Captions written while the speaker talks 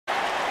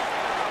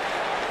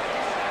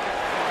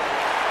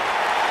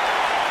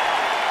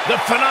the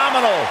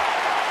phenomenal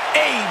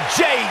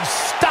AJ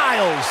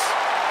Styles.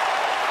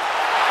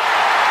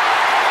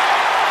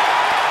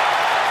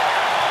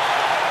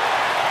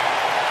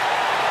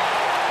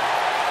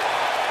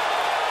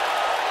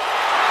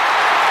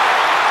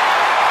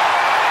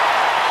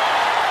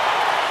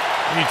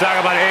 When you talk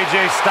about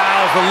AJ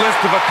Styles, the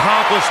list of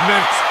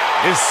accomplishments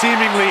is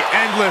seemingly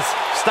endless.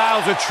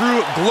 Styles a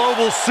true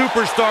global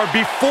superstar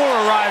before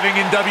arriving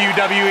in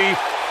WWE,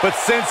 but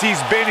since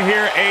he's been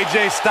here,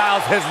 AJ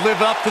Styles has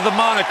lived up to the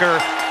moniker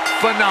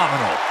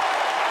phenomenal.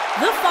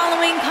 The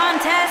following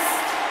contest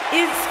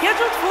is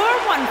scheduled for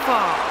one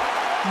fall.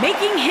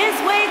 Making his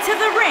way to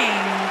the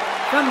ring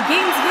from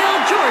Gainesville,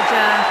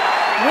 Georgia,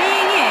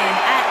 weighing in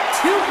at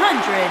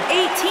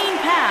 218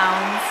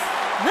 pounds,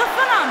 the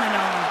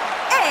phenomenal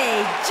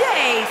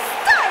AJ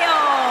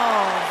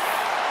Styles!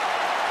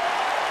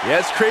 Yeah,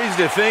 it's crazy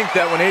to think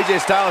that when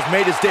AJ Styles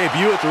made his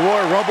debut at the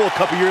Royal Rumble a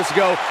couple years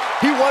ago,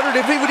 he wondered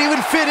if he would even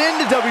fit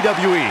into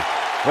WWE.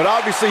 But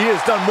obviously he has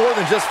done more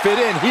than just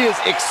fit in. He has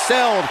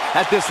excelled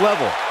at this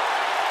level.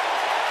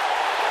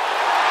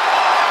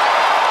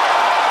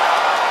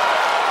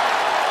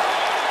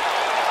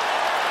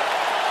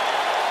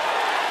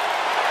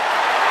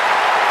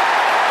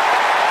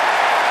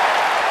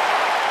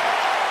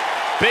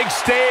 Big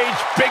stage,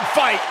 big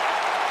fight.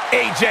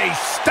 AJ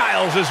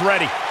Styles is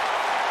ready.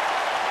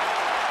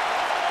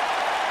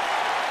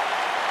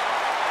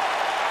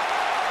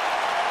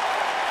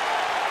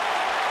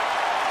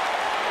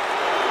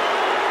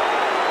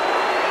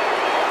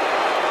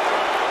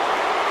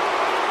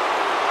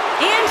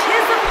 And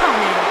his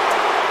opponent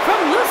from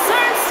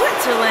Lucerne,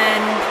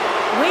 Switzerland,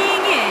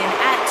 weighing in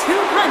at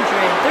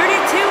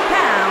 232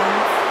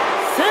 pounds,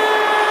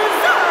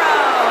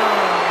 Cesaro!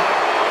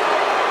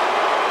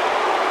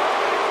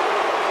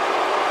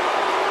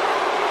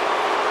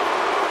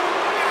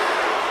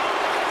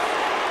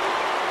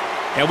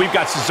 And we've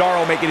got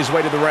Cesaro making his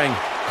way to the ring.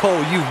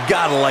 Cole, you've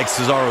got to like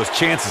Cesaro's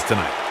chances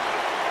tonight.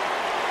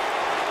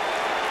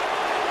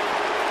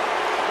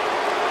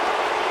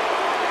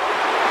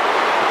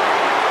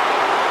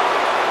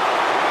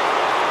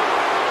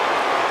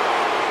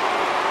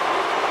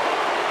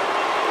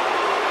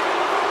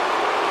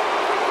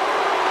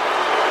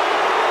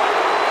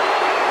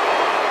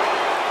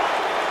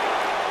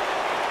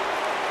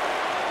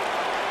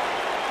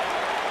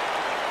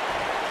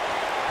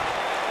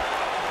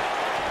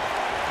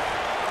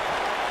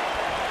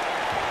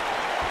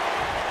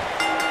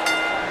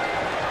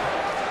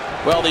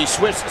 Well, the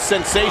Swiss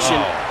sensation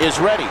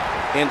is ready,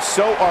 and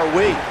so are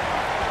we.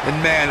 And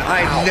man,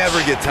 I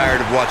never get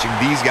tired of watching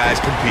these guys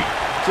compete.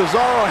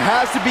 Cesaro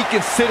has to be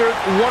considered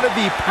one of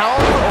the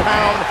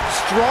pound-for-pound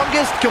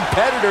strongest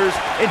competitors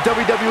in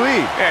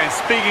WWE. And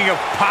speaking of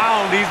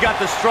pound, he's got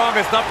the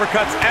strongest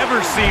uppercuts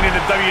ever seen in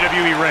a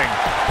WWE ring.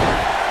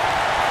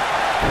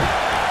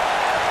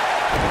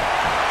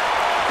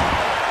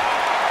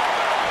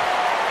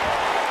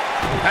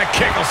 That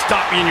kick will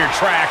stop you in your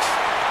tracks.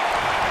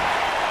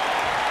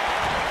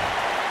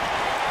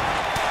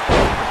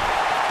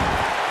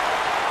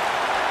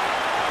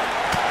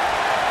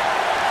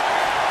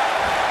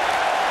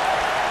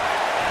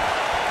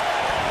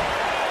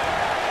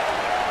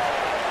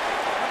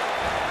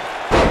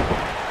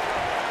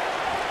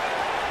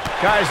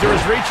 Guys, there is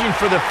reaching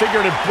for the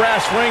figurative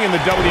brass ring in the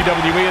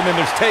WWE, and then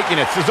there's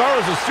taking it.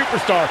 Cesaro's a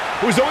superstar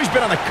who's always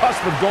been on the cusp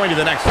of going to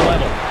the next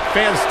level.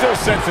 Fans still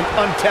sense an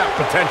untapped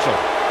potential.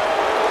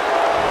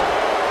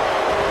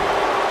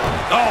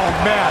 Oh,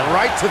 man,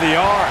 right to the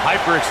arm.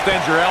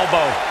 Hyperextend your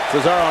elbow.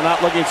 Cesaro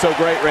not looking so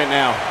great right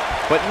now.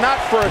 But not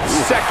for a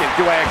second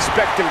do I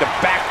expect him to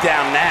back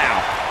down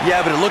now. Yeah,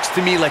 but it looks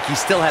to me like he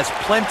still has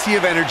plenty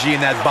of energy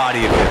in that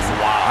body of his.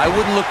 Wow. I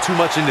wouldn't look too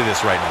much into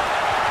this right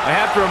now. I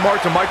have to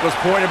remark to Michael's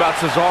point about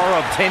Cesaro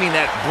obtaining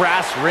that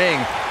brass ring.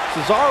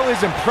 Cesaro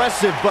is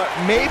impressive, but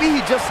maybe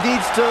he just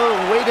needs to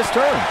wait his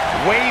turn.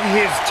 Wait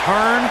his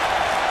turn?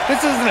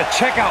 This isn't a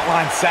checkout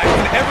line,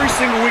 Saxton. Every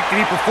single week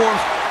that he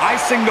performs, I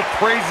sing the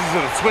praises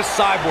of the Swiss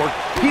Cyborg.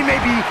 He may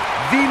be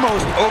the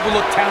most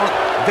overlooked talent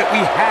that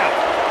we have,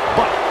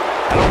 but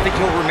I don't think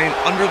he'll remain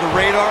under the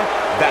radar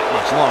that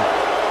much longer.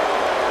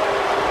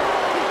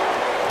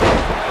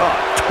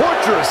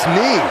 Torturous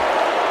knee.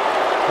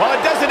 While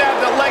it doesn't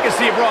have the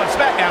legacy of Raw and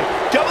SmackDown,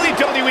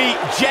 WWE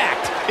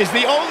Jacked is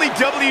the only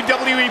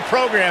WWE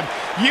program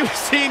you've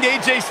seen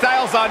AJ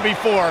Styles on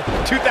before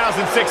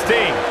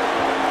 2016.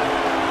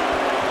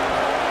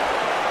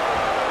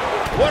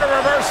 What a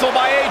reversal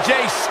by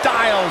AJ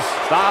Styles.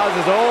 Styles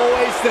is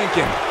always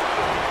thinking.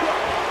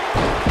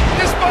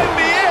 This might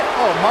be it.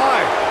 Oh,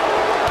 my.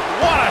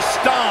 What a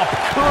stomp.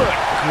 Good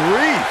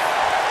grief.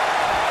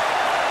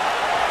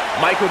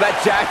 Michael, that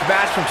Jacked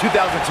match from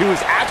 2002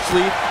 is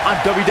actually on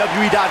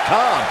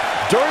WWE.com.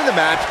 During the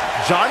match,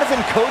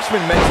 Jonathan Coachman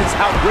mentions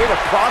how great a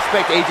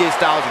prospect AJ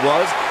Styles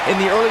was in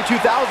the early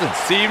 2000s.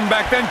 See, even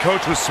back then,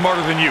 Coach was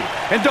smarter than you.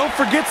 And don't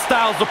forget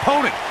Styles'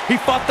 opponent. He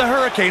fought the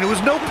Hurricane. It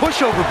was no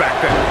pushover back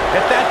then.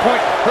 At that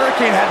point,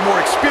 Hurricane had more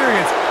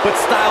experience, but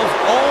Styles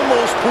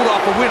almost pulled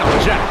off a win on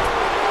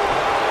Jacked.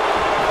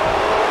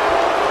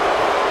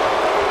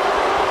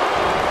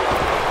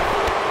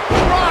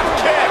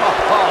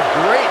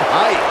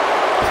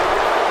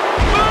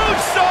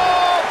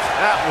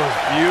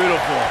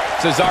 beautiful.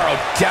 Cesaro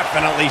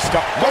definitely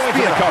going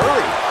for the cover.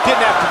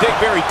 Didn't have to dig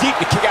very deep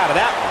to kick out of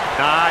that one.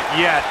 Not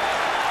yet.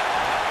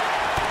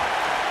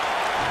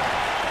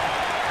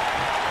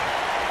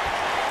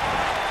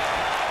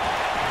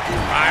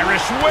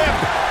 Irish whip.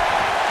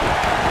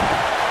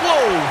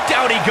 Whoa,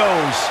 down he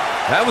goes.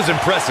 That was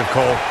impressive,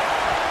 Cole.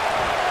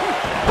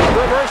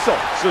 Reversal.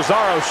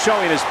 Cesaro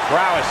showing his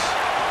prowess.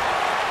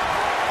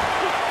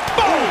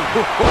 Boom!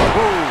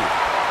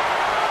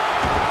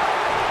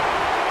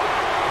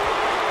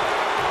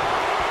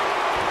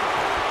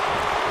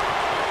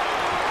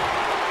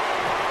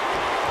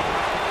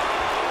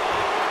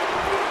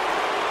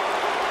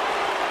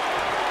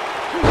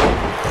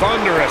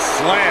 Thunderous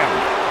slam.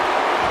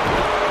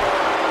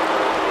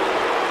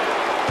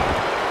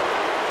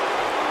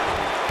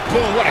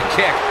 Boom, what a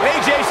kick.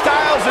 AJ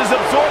Styles is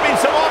absorbing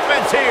some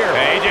offense here.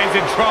 AJ's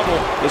in trouble.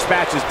 This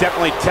match is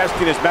definitely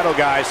testing his mettle,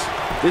 guys.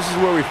 This is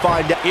where we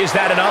find out. Is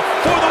that enough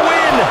for the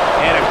win?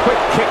 And a quick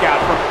kick out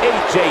from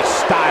AJ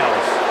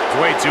Styles. It's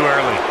way too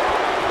early.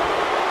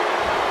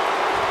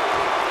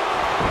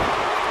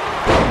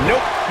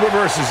 Nope,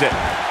 reverses it.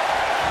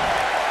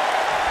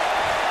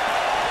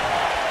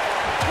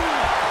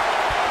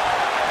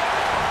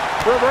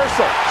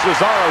 Reversal.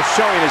 Cesaro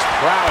showing his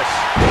prowess.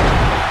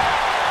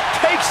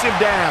 Takes him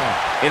down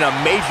in a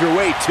major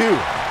way, too.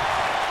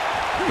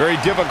 Very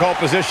difficult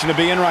position to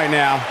be in right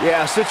now.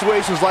 Yeah,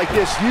 situations like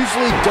this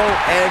usually don't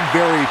end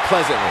very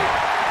pleasantly.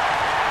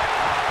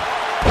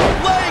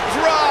 Leg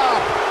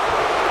drop!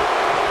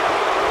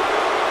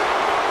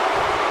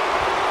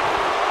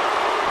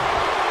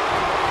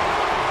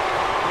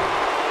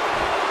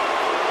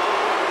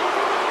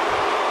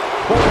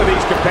 Both of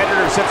these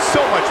competitors have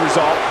so much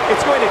resolve,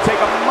 it's going to take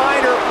a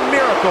minor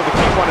miracle to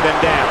keep one of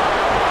them down.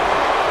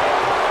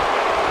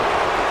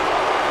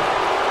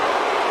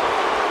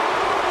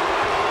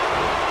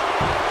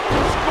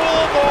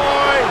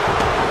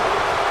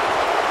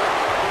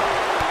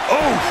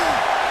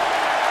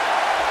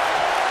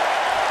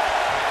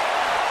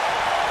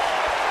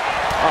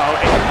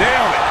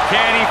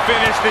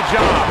 Finish the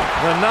job.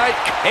 The night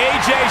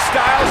AJ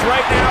Styles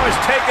right now is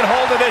taking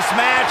hold of this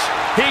match.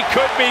 He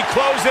could be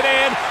closing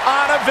in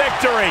on a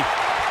victory.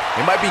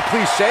 It might be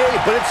cliche,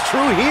 but it's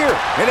true here.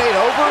 It ain't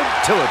over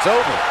till it's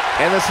over.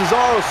 And the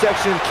Cesaro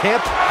section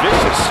can't.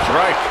 Vicious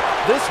strike.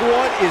 This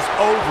one is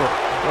over.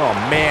 Oh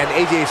man,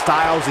 AJ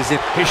Styles is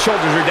in. His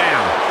shoulders are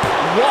down.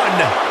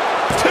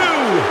 1, 2,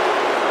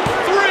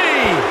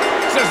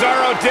 3.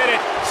 Cesaro did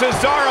it.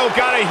 Cesaro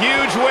got a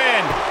huge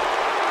win.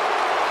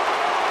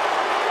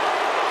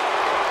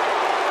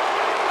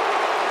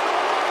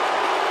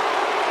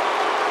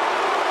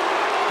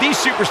 These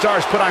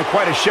superstars put on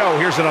quite a show.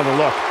 Here's another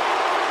look.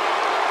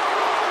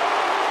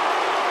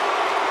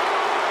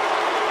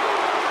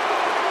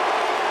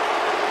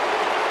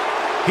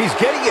 He's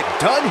getting it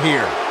done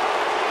here.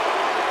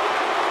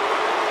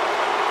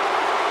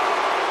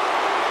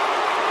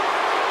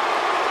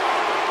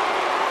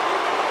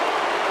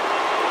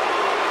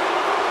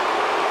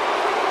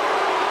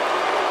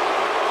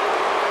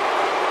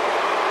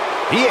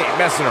 He ain't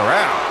messing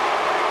around.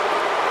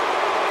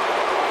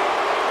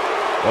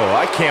 Oh,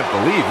 I can't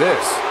believe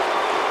this.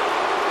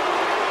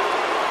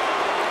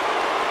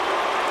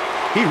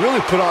 He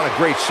really put on a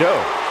great show.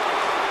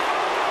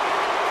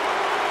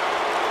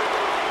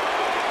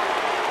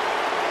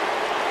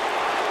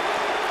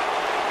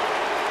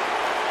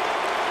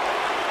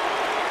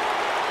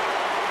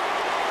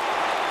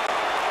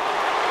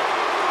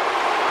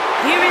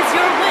 Here is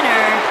your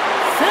winner,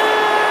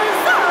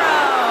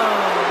 Cesaro.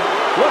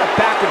 What a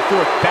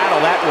back-and-forth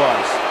battle that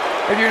was.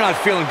 If you're not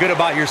feeling good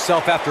about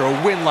yourself after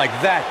a win like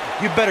that,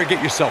 you better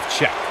get yourself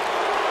checked.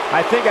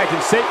 I think I can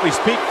safely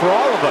speak for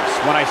all of us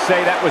when I say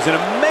that was an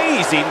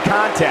amazing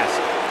contest.